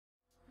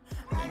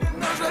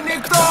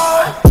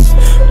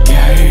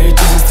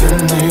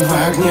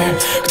огне,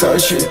 кто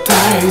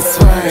читает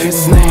свои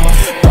сны,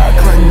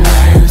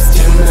 поклоняюсь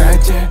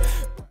темноте.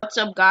 What's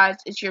up, guys?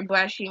 It's your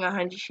Blashing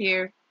 100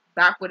 here,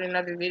 back with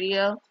another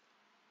video.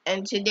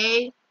 And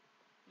today,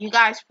 you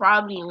guys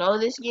probably know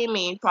this game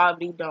and you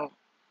probably don't.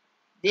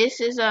 This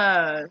is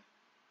I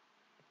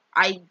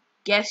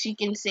guess you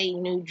can say,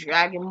 new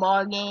Dragon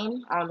Ball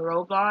game on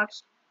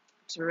Roblox.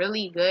 It's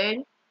really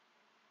good.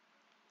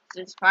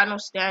 Since Final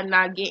Stand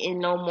not getting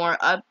no more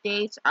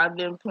updates, I've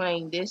been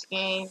playing this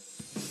game.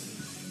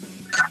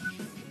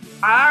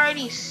 I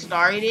already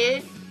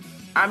started.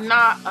 I'm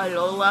not a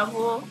low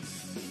level,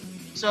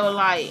 so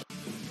like,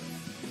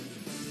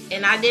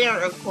 and I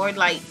didn't record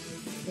like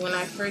when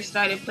I first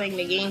started playing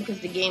the game because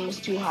the game was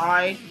too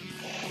hard.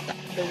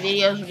 The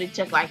videos would have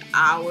took like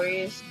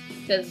hours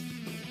because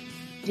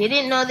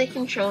didn't know the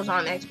controls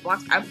on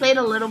Xbox. I played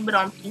a little bit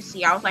on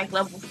PC. I was like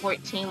level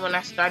 14 when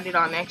I started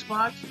on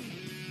Xbox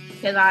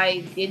because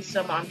I did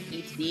some on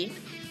PC,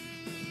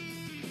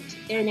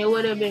 and it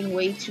would have been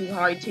way too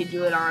hard to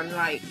do it on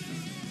like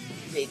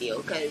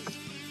video.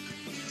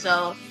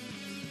 So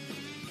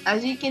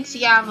as you can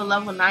see, I have a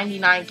level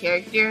 99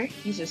 character.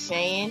 He's a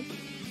Saiyan.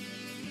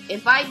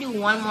 If I do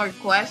one more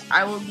quest,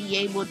 I will be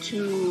able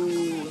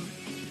to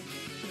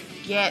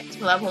get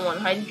to level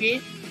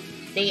 100.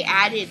 They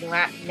added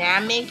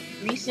Namek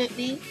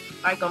recently,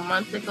 like a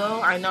month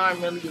ago. I know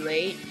I'm really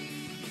late.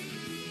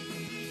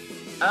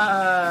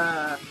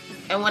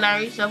 And when I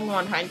reach level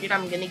 100,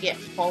 I'm gonna get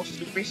False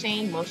Super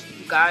Saiyan. Most of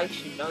you guys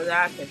should know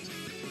that because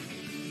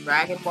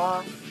Dragon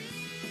Ball.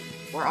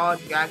 We're all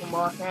Dragon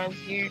Ball fans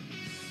here.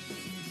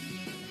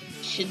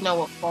 Should know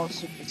what False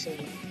Super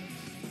Saiyan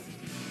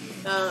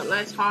is.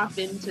 Let's hop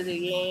into the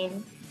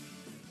game.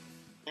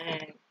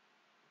 And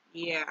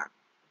yeah.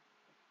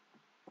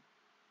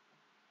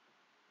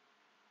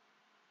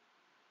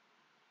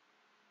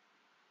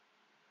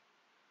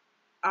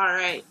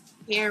 Alright,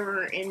 here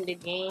we're in the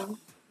game.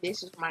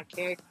 This is my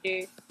character.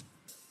 The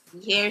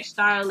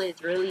hairstyle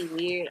is really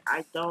weird.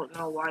 I don't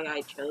know why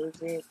I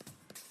chose it.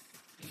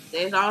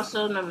 There's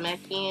also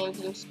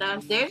Namekians and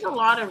stuff. There's a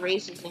lot of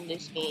races in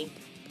this game.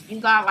 You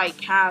got like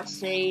half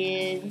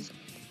Saiyans,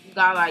 you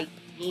got like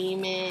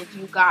demons,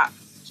 you got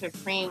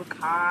Supreme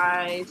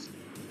Kais,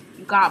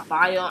 you got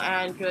bio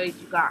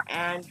androids, you got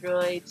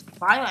androids.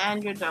 Bio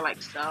androids are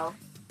like stuff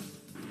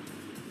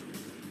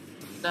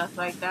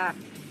like that.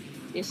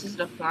 This is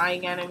the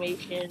flying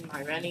animation,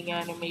 my running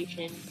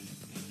animation.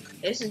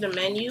 This is the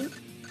menu.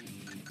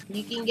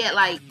 You can get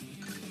like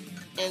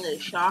in the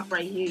shop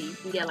right here, you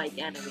can get like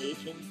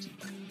animations.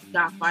 You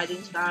got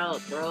fighting style,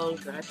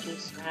 throws,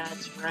 rushes,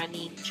 stats,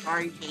 running,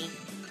 charging,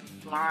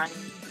 flying.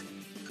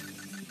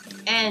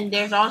 And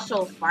there's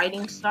also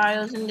fighting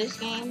styles in this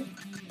game.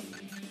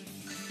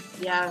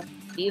 Yeah,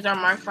 these are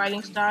my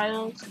fighting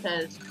styles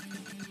because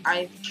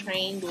I've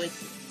trained with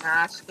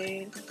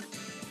masters,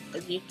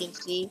 as you can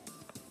see.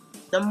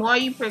 The more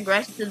you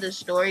progress to the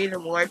story, the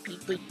more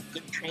people you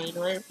can train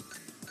with.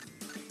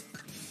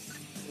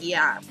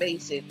 Yeah,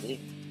 basically.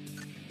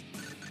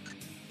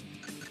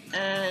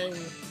 And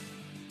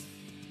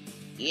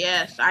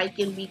yes, I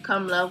can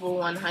become level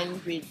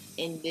 100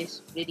 in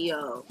this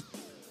video.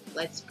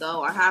 Let's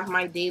go. I have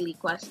my daily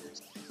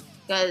quests.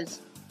 Because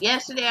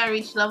yesterday I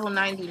reached level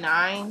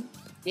 99.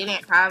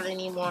 Didn't have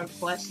any more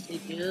quests to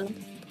do.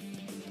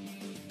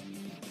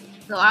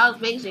 So I was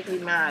basically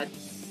mad.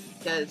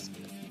 Because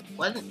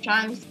wasn't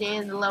trying to stay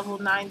at the level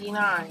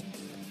 99.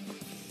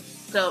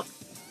 So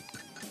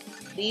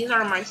these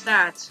are my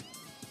stats.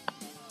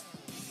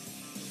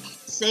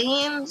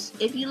 Saiyans,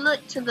 if you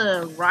look to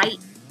the right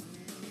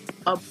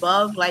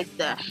above like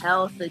the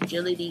health,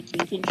 agility,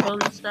 key control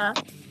and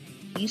stuff,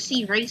 you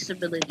see race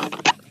ability.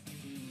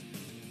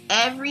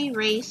 Every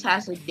race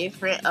has a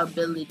different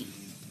ability.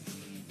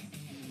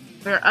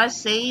 For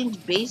us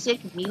Saiyans,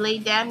 basic melee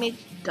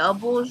damage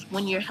doubles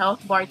when your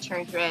health bar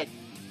turns red.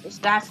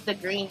 That's the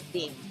green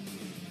thing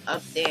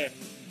up there.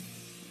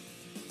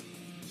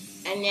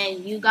 And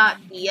then you got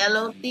the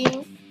yellow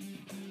thing,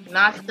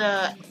 not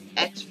the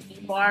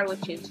XP bar,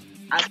 which is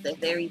at the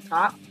very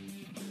top,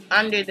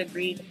 under the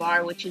green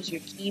bar, which is your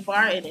key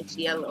bar, and it's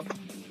yellow.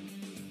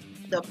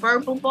 The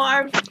purple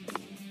bar,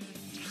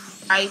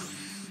 I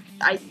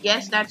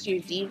guess that's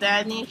your Z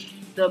vanish.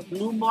 The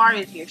blue bar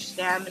is your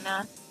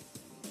stamina.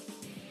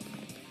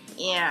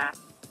 Yeah.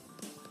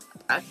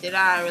 After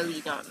that, I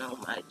really don't know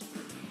much.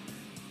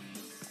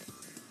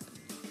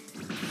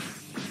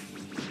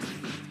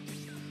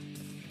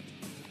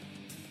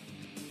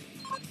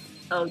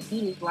 Oh,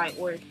 dude is light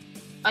work.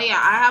 Oh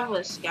yeah, I have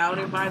a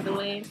scouter, by the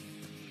way.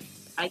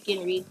 I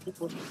can read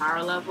people's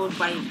power levels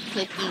by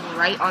clicking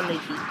right on the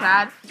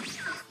D-pad.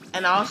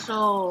 And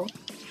also,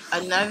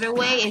 another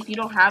way, if you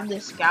don't have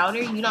this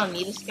scouter, you don't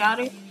need a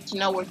scouter to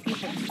know where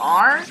people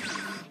are.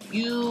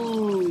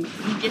 You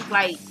just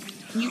like,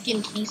 you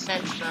can key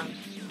sense them.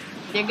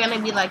 They're gonna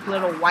be like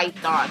little white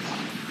dots.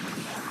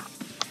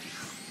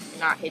 You're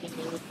not hitting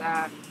me with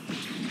that.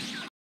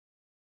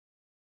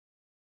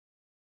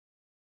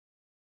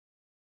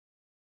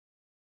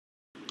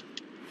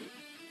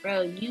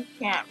 Bro, you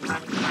can't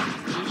run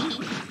from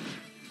me.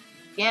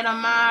 Get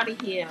him out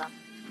of here.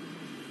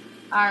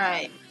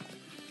 Alright.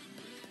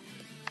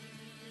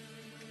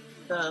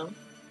 So,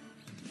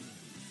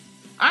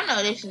 I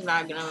know this is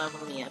not gonna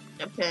level me up.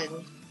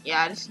 Depends.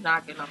 Yeah, this is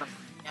not gonna level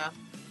me up.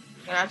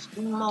 And that's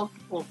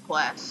multiple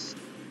quests.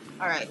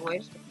 Alright,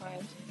 where's the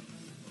quest?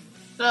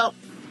 So,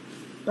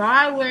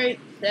 right where it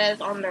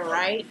says on the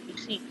right, you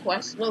see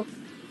quest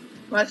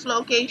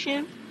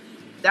location.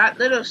 That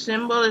little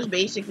symbol is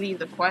basically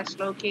the quest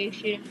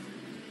location.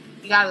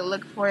 You gotta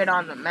look for it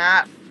on the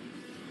map.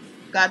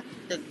 Got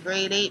the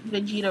grade 8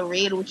 Vegeta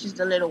raid, which is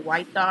the little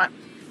white dot.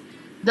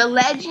 The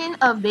legend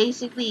of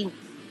basically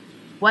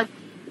what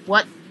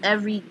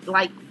every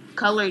like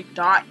colored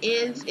dot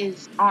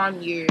is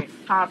on your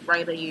top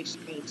right of your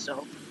screen.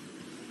 So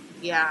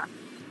yeah,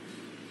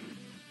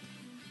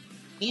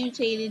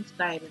 mutated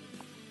spider,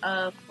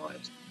 of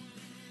course,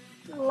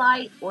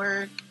 light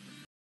work.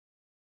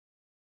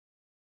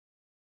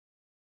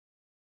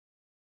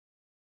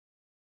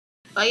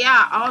 But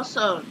yeah,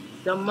 also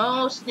the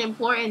most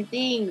important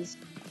things.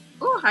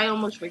 Oh, I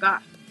almost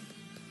forgot.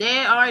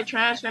 There are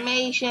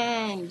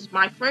transformations.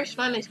 My first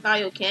one is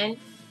Kaioken,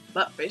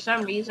 but for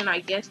some reason I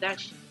guess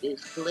that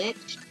is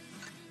glitched.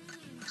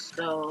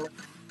 So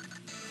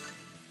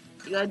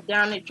you go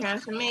down to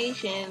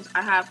transformations.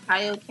 I have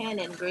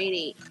Kaioken and grade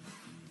 8.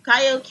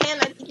 Kaioken,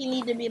 I think you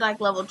need to be like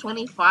level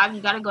 25.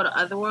 You gotta go to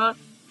Otherworld.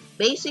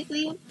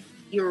 Basically,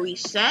 you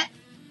reset.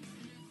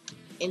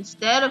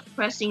 Instead of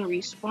pressing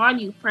respawn,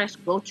 you press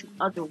go to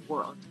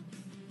Otherworld.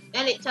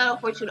 Then it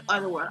teleports you to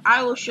Otherworld.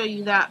 I will show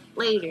you that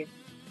later.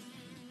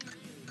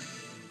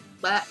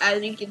 But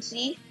as you can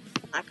see,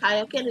 my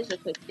Kaioken is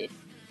equipped.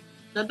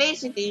 So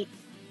basically,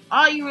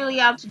 all you really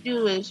have to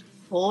do is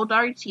hold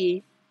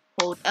RT,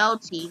 hold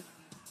LT,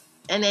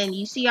 and then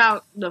you see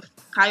how the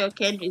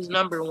Kaioken is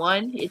number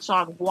 1? It's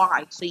on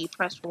Y, so you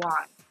press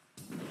Y.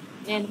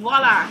 And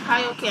voila,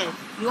 Kaioken.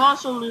 You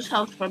also lose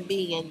health from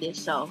being in this,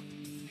 so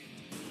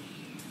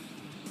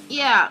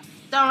yeah,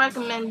 don't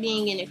recommend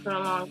being in it for a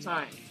long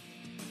time.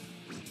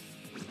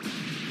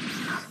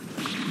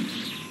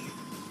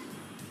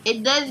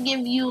 It does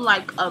give you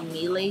like a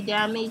melee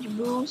damage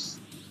boost,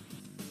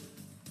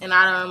 and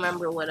I don't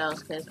remember what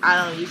else because I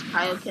don't use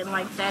Kaioken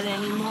like that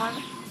anymore.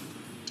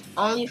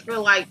 Only for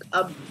like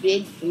a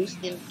big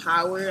boost in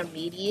power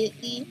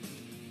immediately.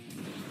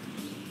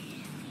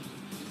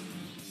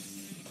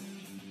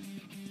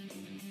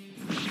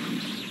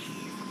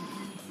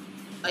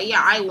 But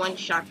yeah, I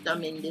one-shot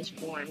them in this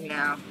form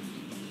now.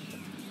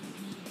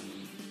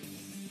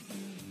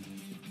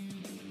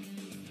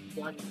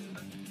 One.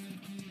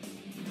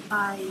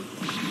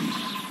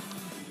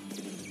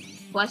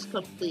 Quest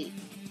complete.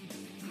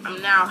 I'm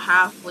now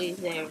halfway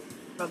there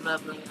from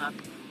leveling up.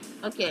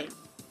 Okay,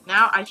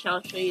 now I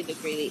shall show you the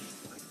grade 8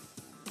 form.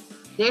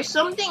 There's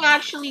something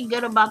actually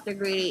good about the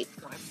grade 8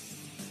 form.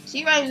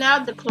 See right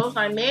now, the clothes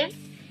I'm in?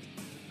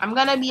 I'm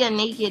gonna be a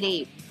naked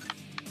ape.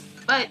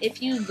 But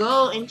if you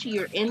go into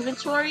your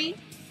inventory,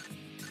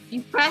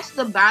 you press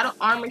the battle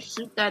armor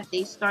suit that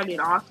they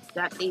started off,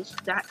 so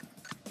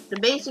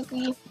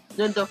basically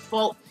the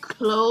default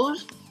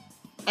clothes,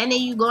 and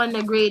then you go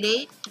into grade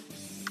 8,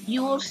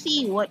 you will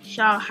see what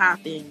shall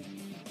happen.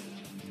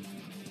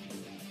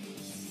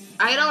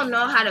 I don't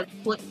know how to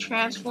quick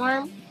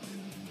transform.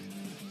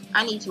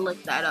 I need to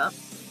look that up.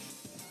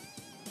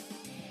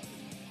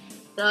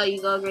 So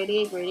you go grade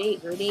 8, grade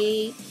 8, grade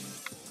 8.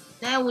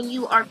 Then when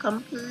you are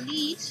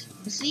complete,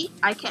 you see,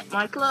 I kept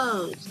my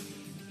clothes.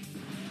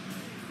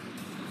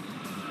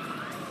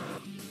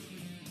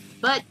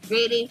 But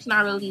grade 8's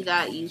not really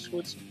that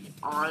useful, to be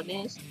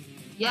honest.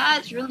 Yeah,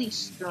 it's really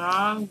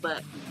strong,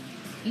 but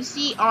you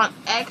see on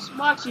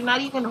Xbox, you're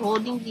not even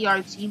holding the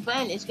RT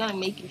button, it's gonna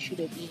make you shoot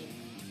a beam.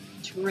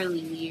 It's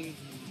really weird.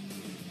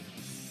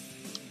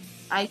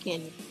 I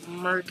can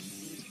murk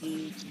these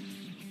dudes.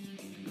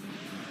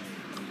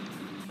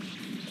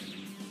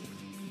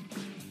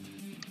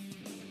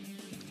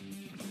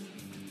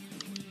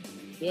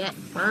 Get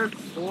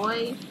murked,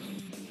 boy.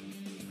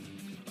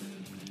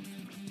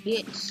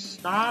 Get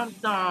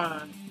stomped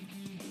on.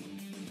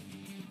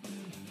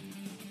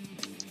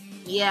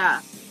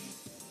 Yeah.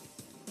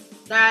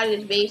 That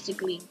is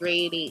basically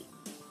grade 8.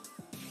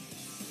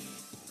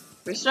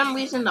 For some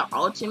reason, the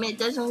ultimate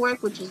doesn't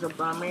work, which is a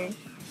bummer.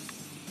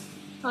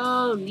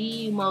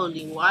 Holy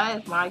moly, why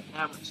is my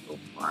camera so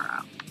far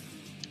out?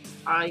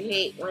 I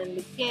hate when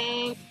the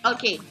game...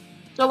 Okay,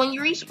 so when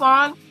you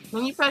respawn,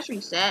 when you press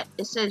reset,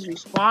 it says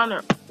respawn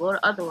or go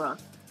to Otherworld.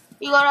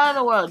 You go to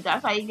Otherworld,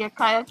 that's how you get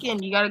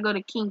Kaioken. You gotta go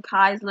to King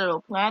Kai's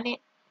little planet.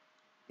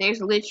 There's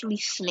literally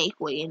Snake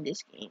Way in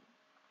this game.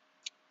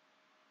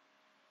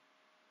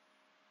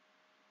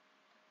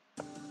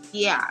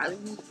 Yeah,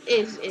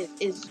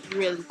 it's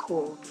really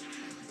cool.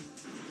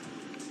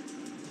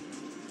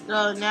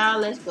 So now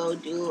let's go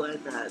do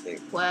another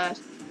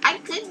quest. I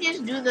could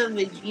just do the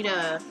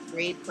Vegeta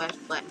raid quest,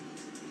 but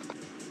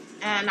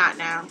not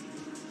now.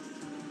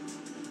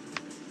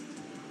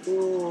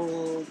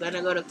 Ooh,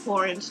 gonna go to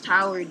Corrin's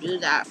Tower, do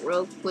that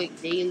real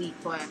quick daily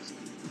quest.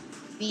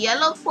 The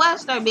yellow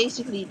quests are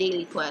basically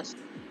daily quests.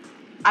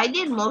 I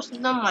did most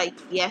of them like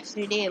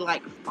yesterday at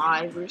like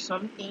 5 or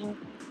something.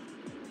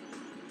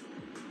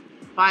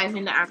 5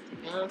 in the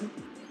afternoon.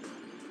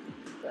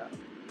 So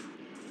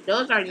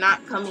those are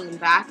not coming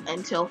back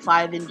until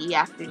 5 in the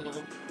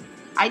afternoon.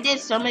 I did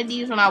some of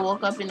these when I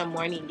woke up in the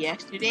morning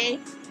yesterday.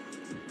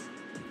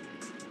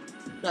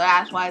 So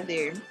that's why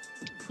they're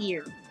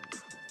here.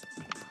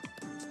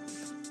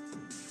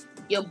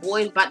 Your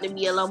boy's about to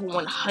be a level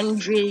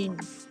 100.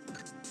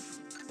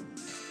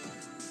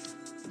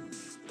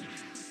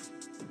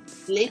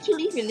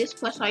 Literally, for this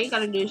quest, all you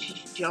gotta do is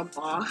just jump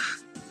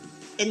off.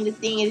 And the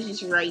thing is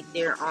just right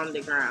there on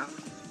the ground.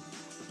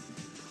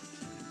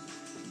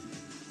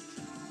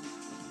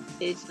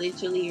 It's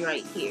literally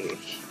right here.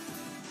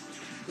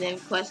 Then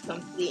quest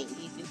complete.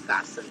 You just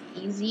got some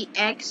easy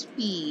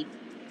XP.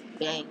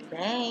 Bang,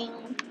 bang.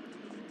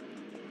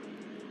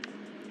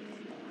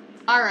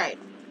 Alright.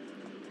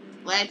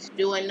 Let's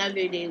do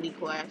another daily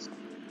quest.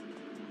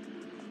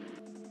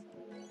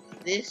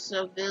 This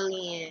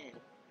civilian.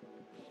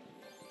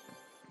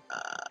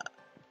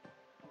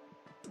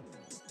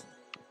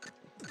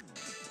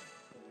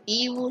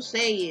 Evil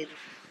saying.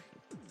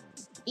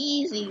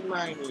 Easy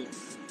money.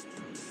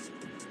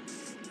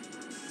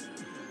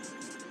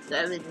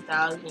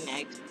 7,000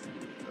 XP.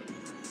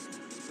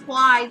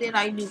 Why did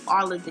I do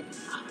all of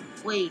this?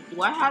 Wait,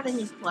 do I have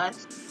any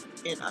quests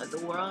in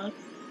Otherworld?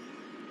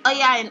 Oh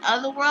yeah, in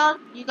Otherworld,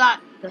 you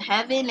got the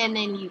Heaven and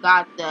then you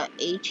got the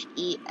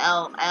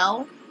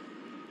HELL.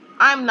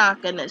 I'm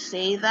not gonna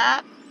say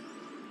that,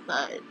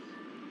 but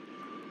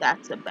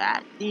that's a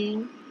bad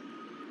thing.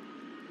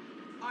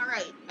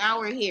 Alright, now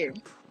we're here.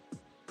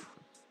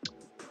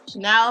 So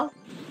now,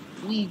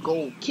 we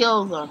go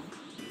kill them.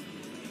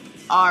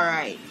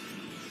 Alright.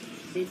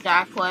 Did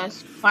that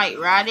quest. Fight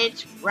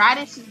Raditz.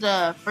 Raditz is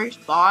the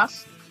first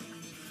boss.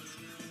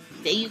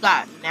 Then you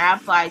got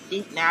Nappa. I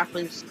think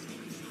Nappa's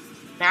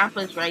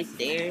right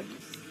there.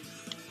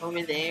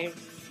 Over there.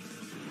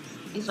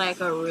 He's like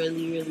a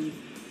really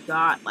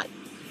dot. Like,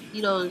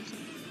 see those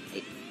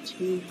like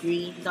 2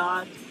 green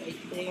dots right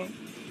there?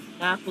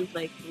 Nappa's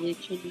like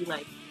literally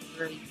like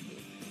right there.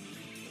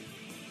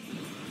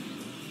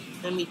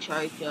 Let me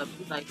charge up.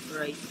 He's like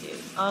right there.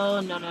 Oh,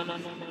 no.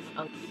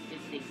 Oh,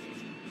 this.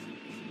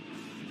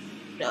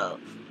 So,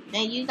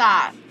 then you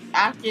got,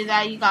 after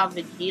that, you got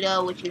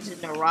Vegeta, which is in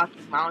the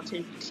Rocky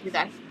Mountains. You see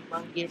that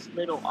humongous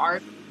little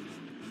arc?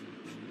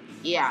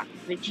 Yeah,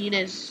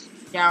 Vegeta's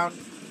down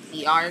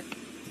the arc.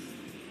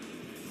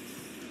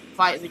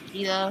 Fight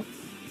Vegeta.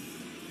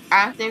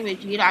 After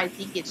Vegeta, I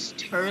think it's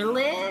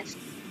Turles.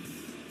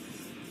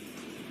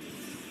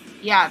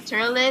 Yeah,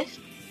 Turles.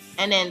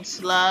 And then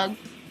Slug.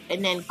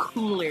 And then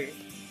Cooler.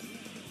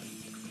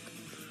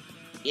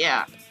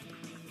 Yeah.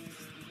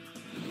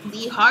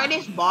 The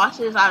hardest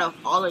bosses out of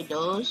all of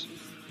those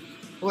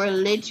were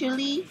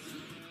literally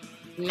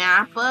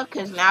Nappa,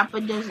 because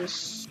Nappa does a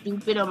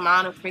stupid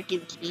amount of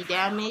freaking key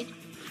damage.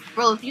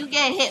 Bro, if you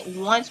get hit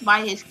once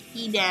by his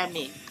key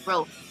damage,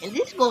 bro, and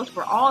this goes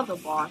for all the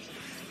bosses,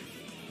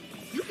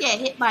 you get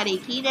hit by the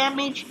key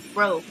damage,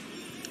 bro,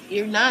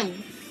 you're done.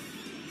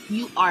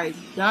 You are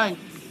done.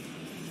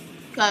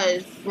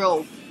 Because,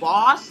 bro,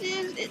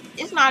 bosses,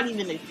 it's not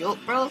even a joke,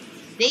 bro.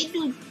 They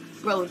do,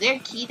 bro, their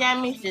key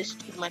damage does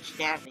too much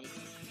damage.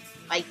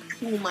 Like,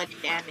 too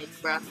much damage,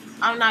 bro.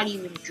 I'm not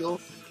even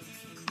joking.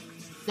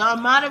 The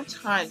amount of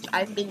times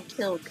I've been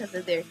killed because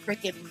of their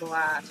freaking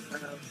blast, bro.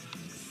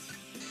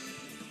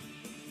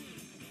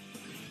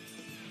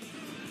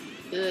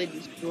 Good,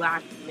 these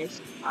black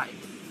mist fighters.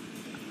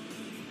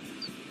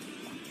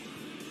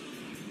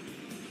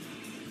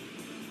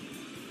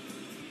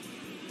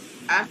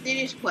 After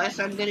this quest,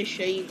 I'm gonna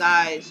show you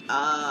guys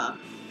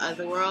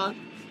Otherworld.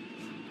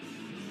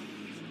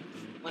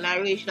 When I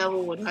reach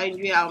level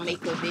 100, I'll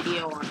make a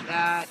video on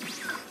that.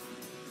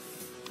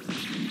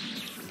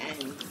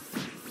 And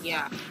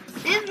yeah,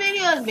 this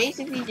video is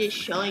basically just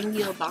showing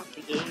you about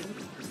the game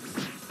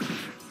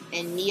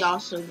and me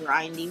also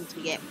grinding to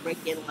get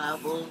freaking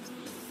levels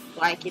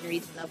so I can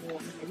reach level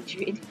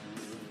 100.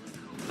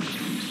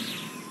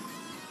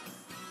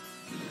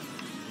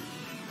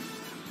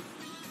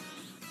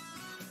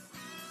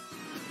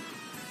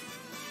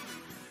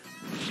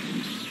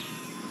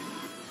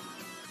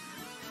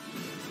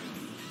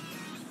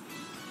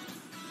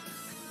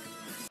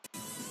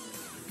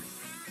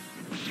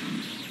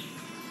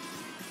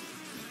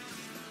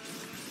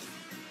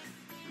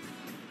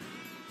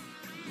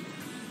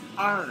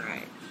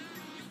 Alright.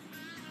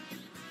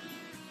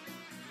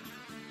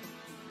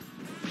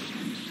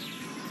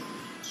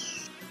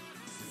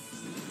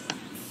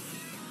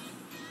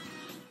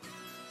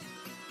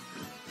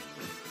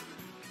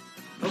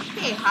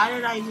 Okay, how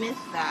did I miss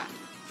that?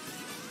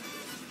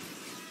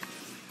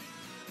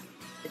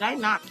 Did I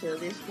not kill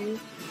this dude?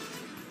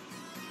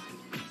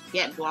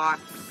 Get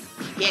blocked.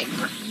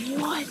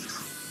 What?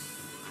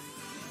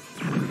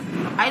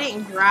 I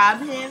didn't grab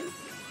him.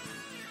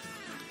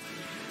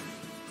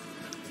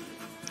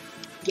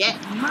 Get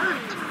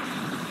murked.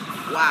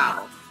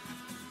 Wow.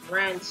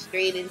 Ran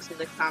straight into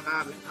the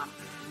Kamehameha.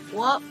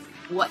 Well,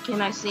 what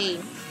can I say?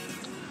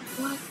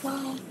 What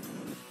the?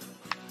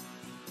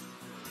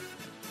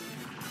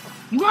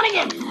 You wanna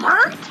get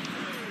murked?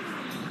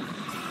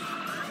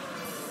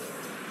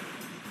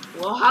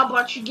 Well, how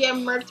about you get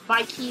murked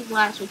by Key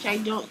Blast, which I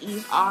don't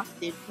use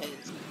often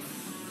because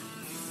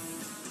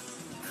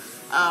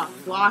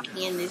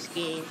blocking in this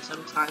game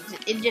sometimes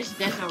it just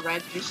doesn't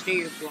register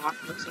your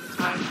blocking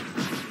sometimes.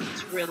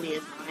 It's really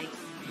annoying.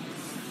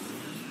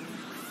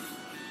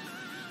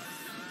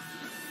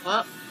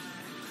 Well,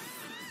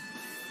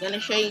 gonna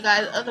show you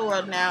guys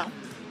Otherworld now.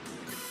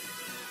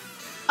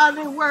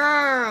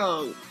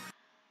 Otherworld!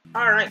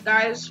 Alright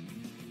guys,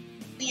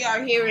 we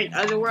are here in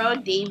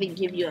Otherworld. They even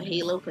give you a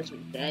halo because we're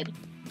dead.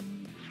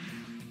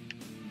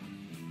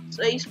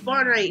 So you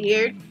spawn right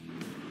here.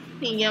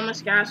 King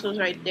Yama's castle is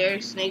right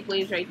there. Snake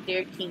Wave's right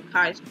there. King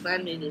Kai's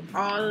planet is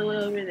all the way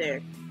over there.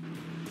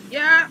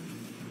 Yeah,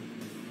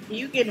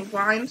 you can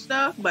find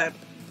stuff, but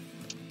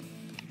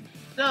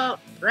so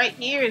right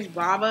here is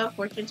Baba,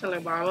 fortune teller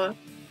Baba.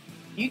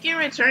 You can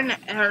return to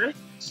Earth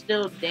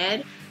still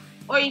dead,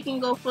 or you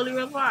can go fully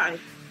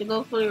revived. To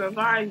go fully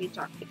revived, you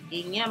talk to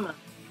King Yama.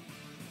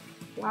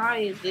 Why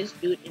is this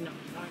dude in the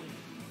corner?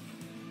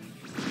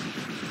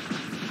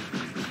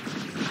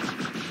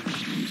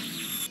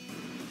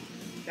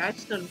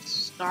 That's some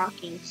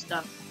stalking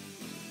stuff.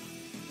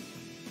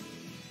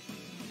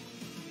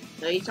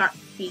 So you talk to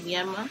King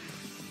Yama,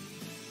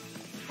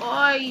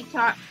 or you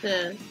talk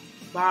to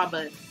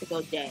Baba to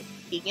go dead.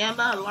 King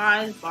Yama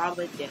alive,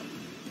 Baba dead.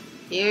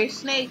 Here's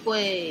Snake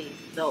Way,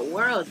 the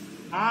world's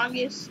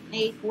longest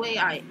snake way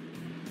I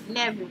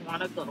never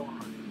want to go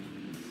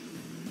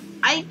on.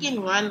 I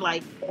can run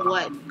like,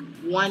 what,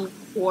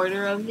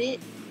 1/4 of it?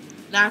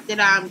 Not that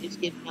I'm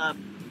just giving up.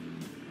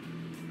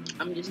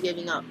 I'm just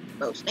giving up.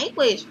 Bro, Snake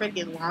Way is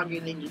freaking longer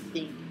than you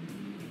think.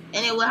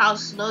 And then with how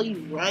slow you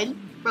run,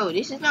 bro,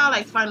 this is not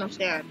like Final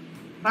Stand.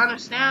 Final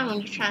Stand,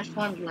 when you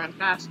transform, you run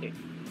faster.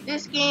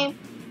 This game,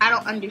 I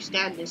don't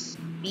understand the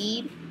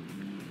speed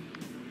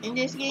in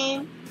this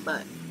game,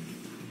 but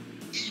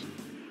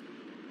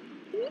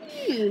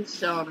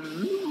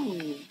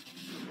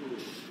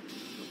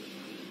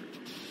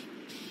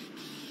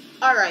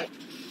Alright,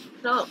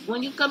 so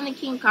when you come to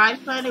King Kai's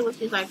planet,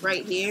 which is like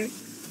right here,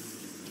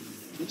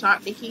 you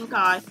talk to King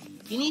Kai.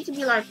 You need to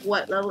be like,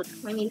 what, level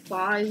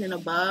 25 and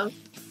above?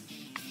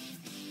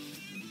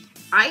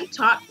 I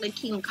talked to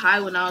King Kai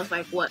when I was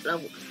like, what,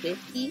 level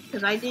 50?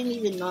 Because I didn't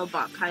even know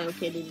about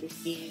Kaioken in this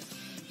game.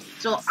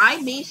 So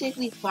I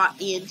basically fought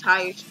the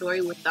entire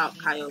story without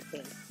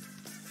Kaioken.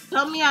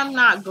 Tell me I'm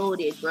not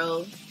goated,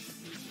 bro.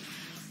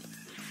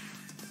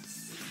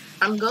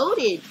 I'm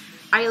goated.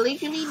 I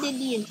literally did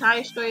the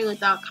entire story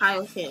without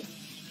Kaioken.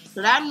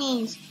 So that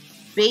means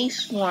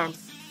base form.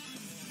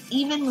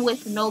 Even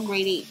with no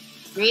grade 8.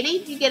 Grade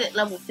 8 you get at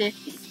level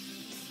 50.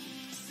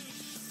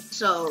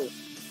 So,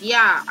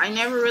 yeah, I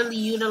never really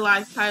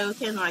utilized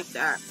Kaioken like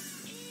that.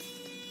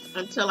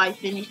 Until I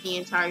finished the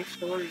entire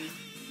story.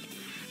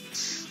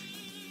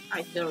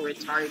 I feel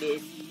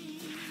retarded.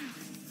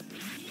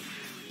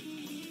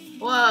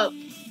 Well,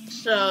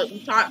 so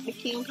you talk to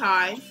King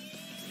Kai.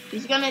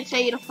 He's gonna tell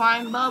you to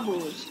find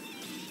Bubbles.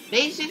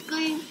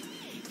 Basically,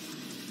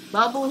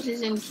 Bubbles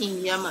is in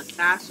King Yama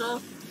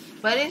Castle.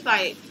 But it's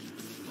like,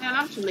 man,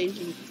 I'm too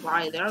lazy to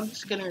fly there. I'm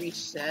just gonna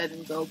reset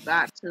and go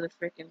back to the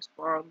freaking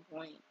spawn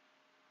point.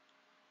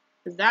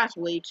 Cause that's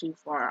way too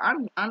far.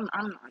 I'm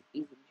not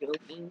even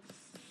joking.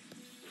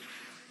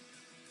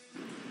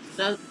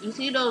 So you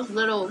see those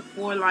little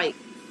 4 like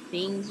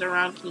things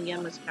around King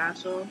Yama's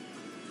castle?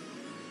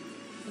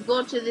 You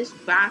go to this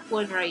back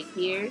one right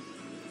here.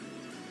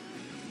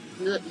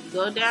 You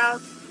go down.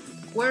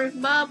 Where's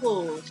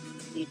Bubbles?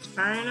 You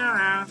turn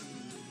around.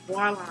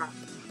 Voila.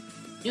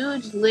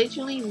 Dude's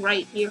literally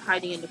right here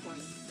hiding in the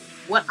corner.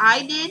 What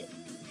I did,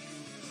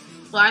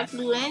 so I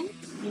flew in,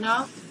 you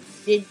know,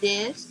 did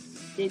this,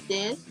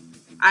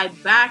 I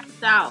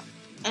backed out,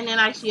 and then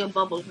I see a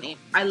Bubbles name.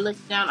 I look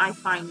down, I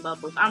find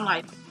Bubbles. I'm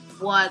like,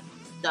 what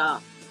the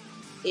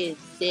is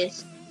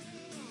this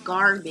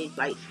garbage?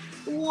 Like,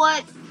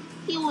 what?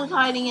 He was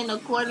hiding in the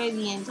corner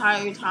the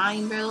entire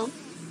time, bro.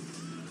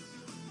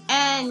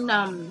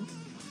 And,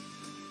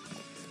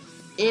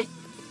 if,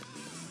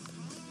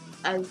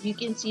 as you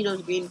can see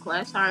those green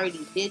quests, I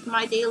already did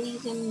my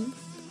dailies in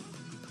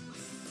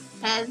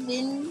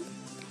heaven.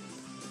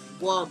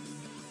 Well,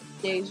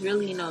 there's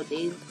really no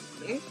dailies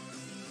here.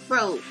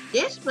 Bro,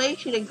 this place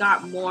should have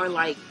got more,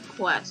 like,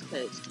 quests,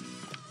 cause,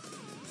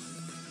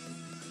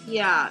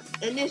 yeah,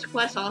 and this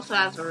quest also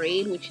has a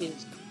raid, which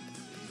is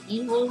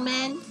Evil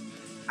Man.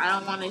 I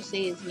don't want to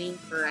say his name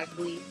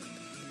correctly.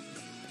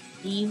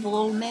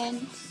 Evil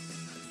Man,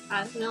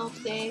 as he'll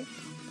say.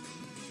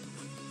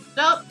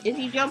 So, if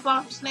you jump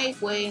off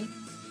Snake Way,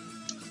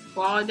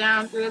 fall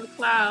down through the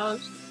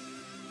clouds,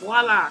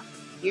 voila,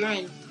 you're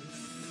in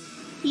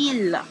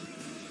Hila.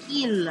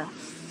 Hila.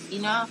 You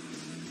know?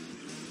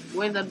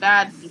 Where the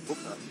bad people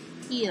go.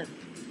 Hila.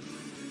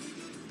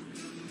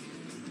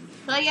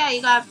 So yeah,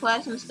 you got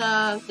quests and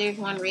stuff. There's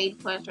one raid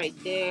quest right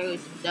there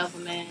with the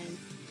Devilman.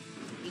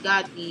 You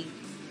got the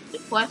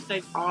quests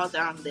are all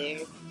down there.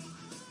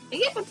 I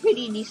get a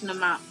pretty decent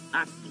amount,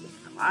 actually,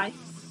 not gonna lie.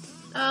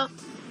 So,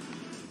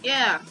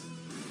 yeah.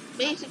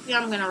 Basically,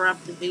 I'm gonna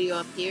wrap the video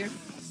up here.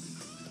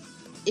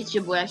 It's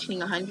your boy Ashling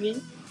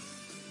 100,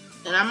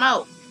 and I'm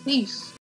out. Peace.